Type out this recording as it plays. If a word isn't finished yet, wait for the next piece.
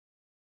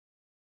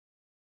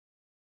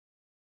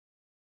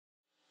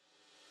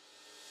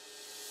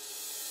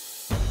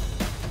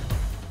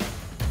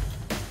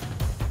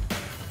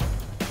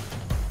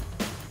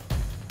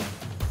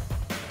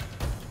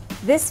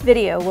This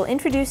video will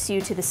introduce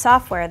you to the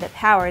software that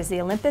powers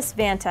the Olympus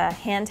Vanta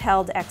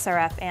Handheld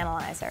XRF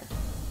analyzer.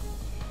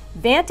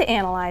 Vanta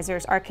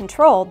analyzers are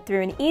controlled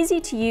through an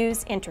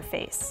easy-to-use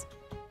interface.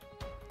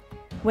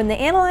 When the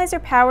analyzer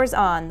powers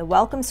on, the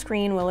welcome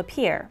screen will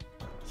appear.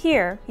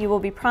 Here, you will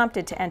be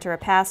prompted to enter a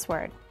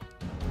password.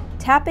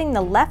 Tapping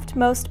the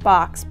leftmost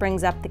box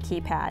brings up the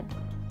keypad.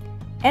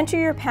 Enter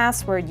your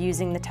password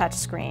using the touch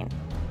screen.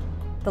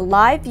 The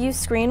live view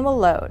screen will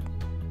load.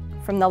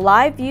 From the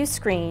live view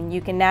screen,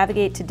 you can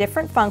navigate to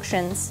different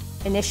functions,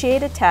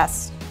 initiate a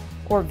test,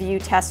 or view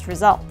test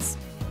results.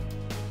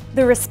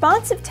 The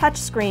responsive touch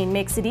screen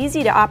makes it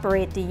easy to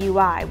operate the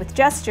UI with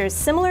gestures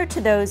similar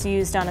to those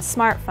used on a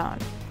smartphone.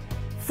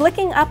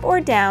 Flicking up or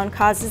down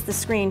causes the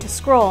screen to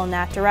scroll in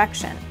that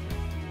direction.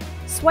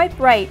 Swipe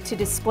right to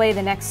display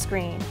the next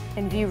screen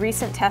and view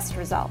recent test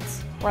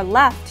results, or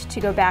left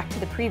to go back to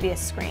the previous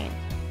screen.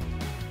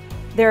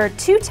 There are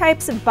two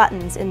types of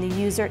buttons in the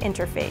user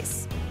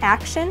interface: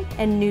 Action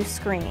and New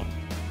Screen.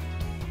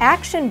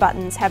 Action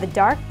buttons have a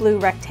dark blue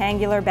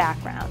rectangular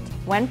background.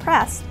 When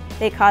pressed,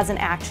 they cause an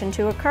action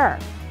to occur.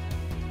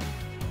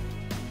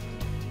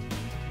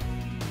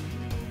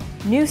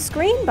 New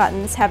Screen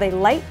buttons have a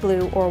light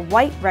blue or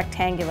white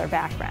rectangular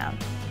background.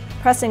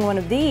 Pressing one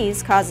of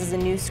these causes a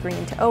new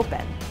screen to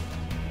open.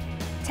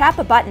 Tap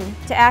a button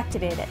to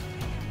activate it.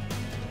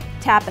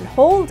 Tap and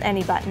hold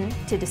any button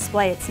to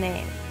display its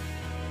name.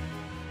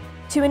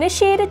 To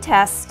initiate a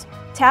test,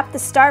 tap the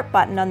Start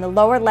button on the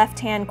lower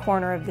left-hand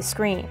corner of the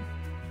screen.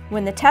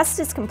 When the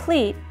test is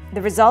complete,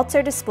 the results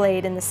are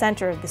displayed in the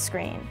center of the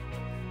screen.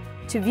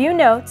 To view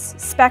notes,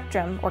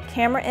 spectrum, or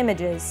camera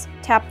images,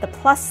 tap the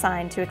plus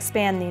sign to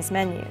expand these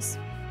menus.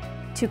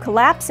 To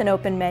collapse an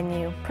open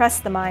menu,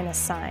 press the minus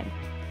sign.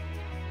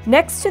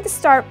 Next to the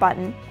Start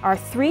button are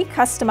three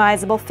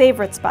customizable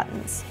Favorites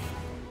buttons.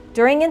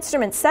 During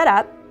instrument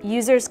setup,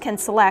 users can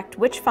select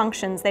which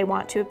functions they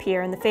want to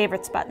appear in the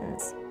Favorites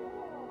buttons.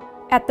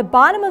 At the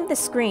bottom of the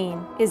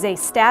screen is a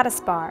status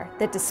bar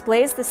that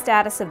displays the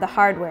status of the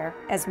hardware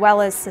as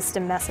well as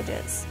system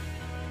messages.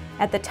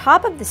 At the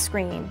top of the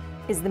screen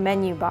is the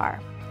menu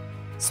bar.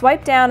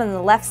 Swipe down on the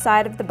left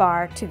side of the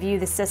bar to view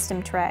the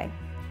system tray.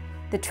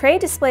 The tray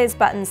displays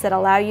buttons that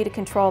allow you to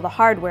control the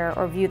hardware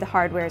or view the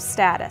hardware's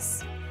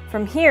status.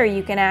 From here,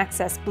 you can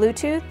access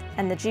Bluetooth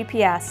and the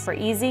GPS for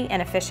easy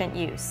and efficient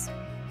use.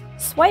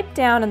 Swipe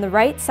down on the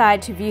right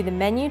side to view the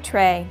menu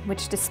tray,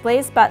 which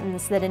displays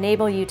buttons that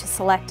enable you to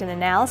select an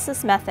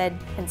analysis method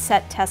and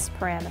set test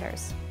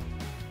parameters.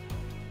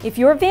 If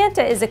your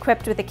Vanta is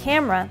equipped with a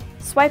camera,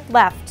 swipe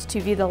left to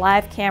view the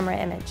live camera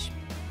image.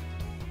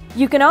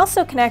 You can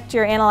also connect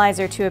your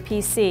analyzer to a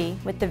PC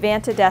with the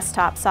Vanta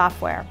desktop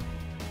software.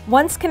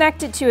 Once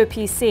connected to a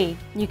PC,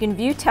 you can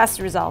view test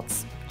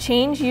results,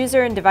 change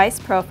user and device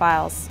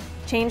profiles,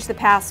 change the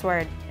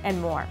password, and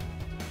more.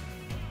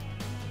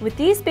 With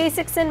these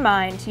basics in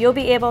mind, you'll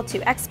be able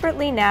to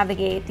expertly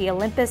navigate the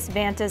Olympus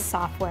Vanta's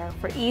software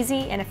for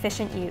easy and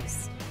efficient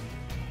use.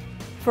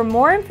 For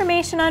more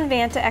information on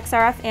Vanta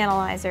XRF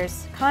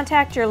analyzers,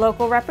 contact your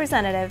local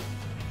representative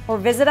or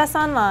visit us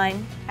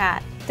online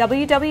at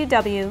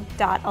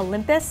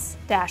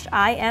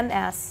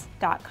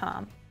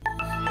www.olympus-ims.com.